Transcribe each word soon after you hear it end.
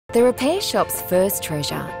The repair shop's first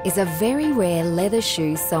treasure is a very rare leather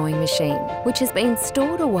shoe sewing machine, which has been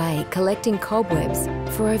stored away collecting cobwebs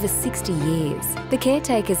for over 60 years. The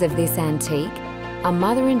caretakers of this antique are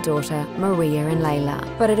mother and daughter Maria and Layla,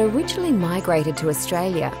 but had originally migrated to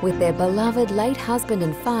Australia with their beloved late husband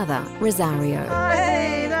and father, Rosario.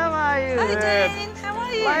 Hi, Dean, how are you? Hi, Dean. How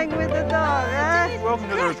are you? Lying with the dog, eh? Welcome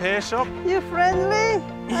to the repair shop. You friendly?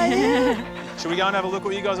 Are you? Should we go and have a look at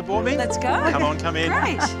what you guys have bought me? Let's go. Come on, come in.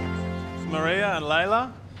 Great. Maria and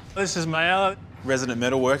Layla. This is Majella, resident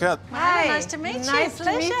metal worker. Hi. Nice to meet you. Nice to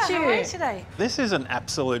meet you. How are you today? This is an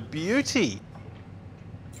absolute beauty.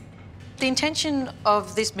 The intention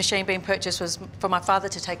of this machine being purchased was for my father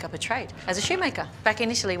to take up a trade as a shoemaker back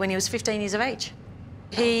in Italy when he was 15 years of age.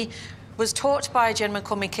 He was taught by a gentleman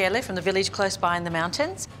called Michele from the village close by in the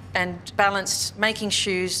mountains and balanced making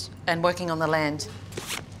shoes and working on the land.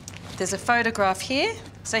 There's a photograph here.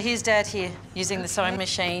 So here's Dad here using the sewing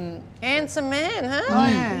machine. Handsome man, huh? Oh,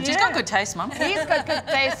 yeah. She's got good taste, Mum. He's got good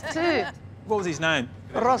taste too. What was his name?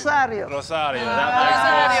 Rosario. Rosario.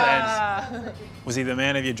 That makes more sense. Was he the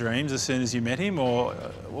man of your dreams as soon as you met him, or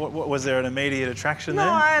was there an immediate attraction No,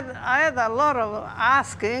 there? I had a lot of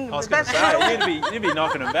asking. I was going to say, you'd be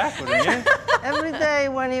knocking him back, wouldn't you? Every day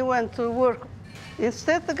when he went to work,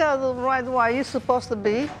 instead to go the right way you're supposed to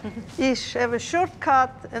be, he have a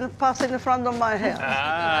shortcut and pass in front of my hair.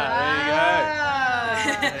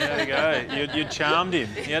 There you go. You charmed him.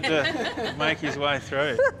 You had to make his way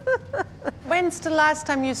through. When's the last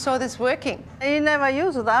time you saw this working? He never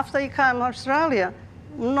used it after he came to Australia.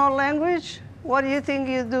 No language. What do you think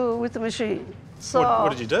you do with the machine? So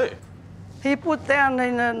What did you do? he put down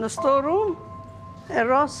in the storeroom, and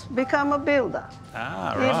Ross became a builder.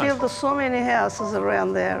 Ah, He right. built so many houses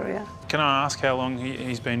around the area. Can I ask how long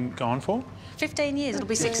he's been gone for? 15 years. It'll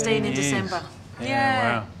be 16 in years. December.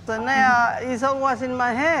 Yeah, wow. So now he's always in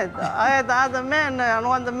my head. I had other men and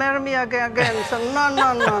want to marry me again. So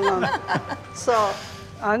no. So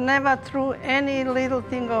I never threw any little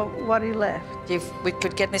thing of what he left. If we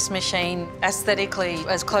could get this machine aesthetically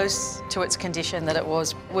as close to its condition that it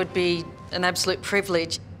was, would be an absolute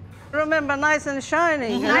privilege. Remember, nice and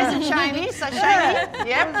shining. Nice and shiny, so shiny.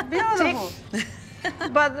 Yep, Beautiful.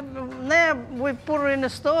 But now we put it in the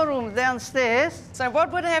storeroom downstairs. So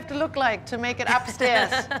what would it have to look like to make it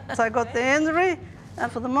upstairs? So I got the entry,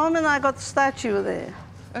 and for the moment I got the statue there.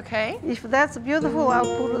 Okay. If that's beautiful,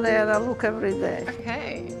 I'll put it there and I'll look every day.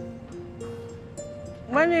 Okay.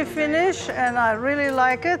 When you finish and I really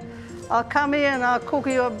like it, I'll come here and I'll cook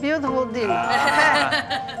you a beautiful dinner.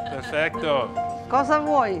 Perfecto. Cosa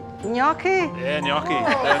vuoi? Gnocchi? Yeah, gnocchi.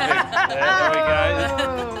 Perfect. There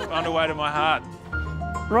we go. On the way to my heart.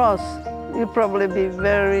 Ross, you'll probably be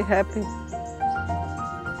very happy.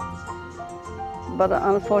 But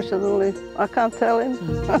unfortunately, I can't tell him.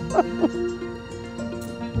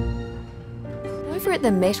 Over at the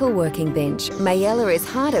metalworking bench, Majella is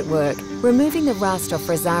hard at work removing the rust off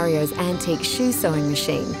Rosario's antique shoe sewing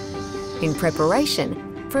machine in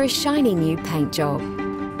preparation for a shiny new paint job.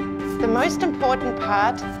 The most important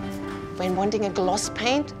part when wanting a gloss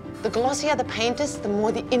paint, the glossier the paint is, the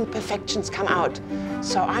more the imperfections come out.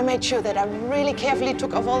 So I made sure that I really carefully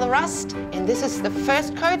took off all the rust, and this is the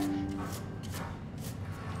first coat.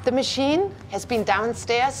 The machine has been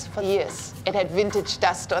downstairs for years. It had vintage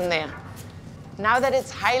dust on there. Now that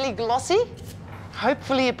it's highly glossy,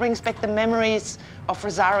 hopefully it brings back the memories of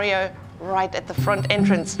Rosario right at the front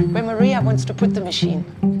entrance, where Maria wants to put the machine.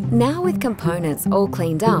 Now with components all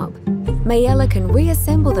cleaned up, Majella can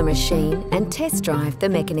reassemble the machine and test drive the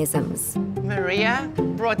mechanisms. Maria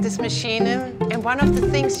brought this machine in, and one of the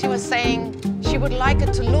things she was saying, she would like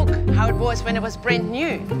it to look how it was when it was brand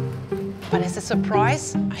new. But as a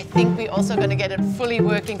surprise, I think we're also going to get it fully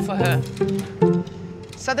working for her.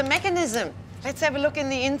 So the mechanism, let's have a look in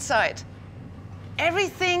the inside.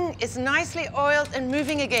 Everything is nicely oiled and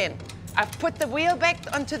moving again. I've put the wheel back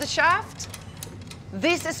onto the shaft.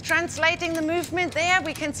 This is translating the movement there.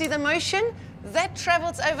 We can see the motion. That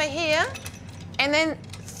travels over here. And then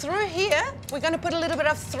through here, we're going to put a little bit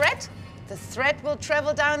of thread. The thread will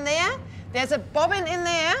travel down there. There's a bobbin in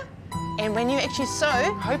there. And when you actually sew,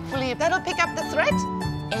 hopefully that'll pick up the thread.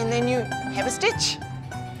 And then you have a stitch.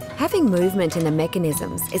 Having movement in the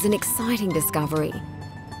mechanisms is an exciting discovery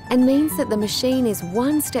and means that the machine is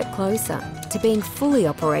one step closer to being fully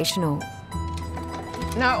operational.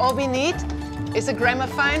 Now all we need is a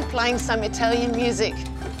gramophone playing some Italian music.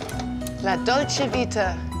 La dolce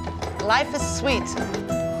vita. Life is sweet.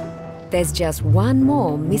 There's just one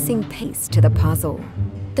more missing piece to the puzzle.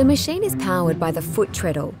 The machine is powered by the foot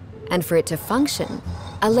treadle, and for it to function,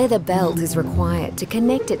 a leather belt is required to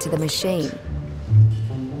connect it to the machine.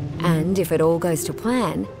 And if it all goes to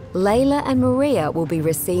plan, Layla and Maria will be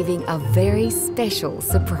receiving a very special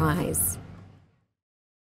surprise.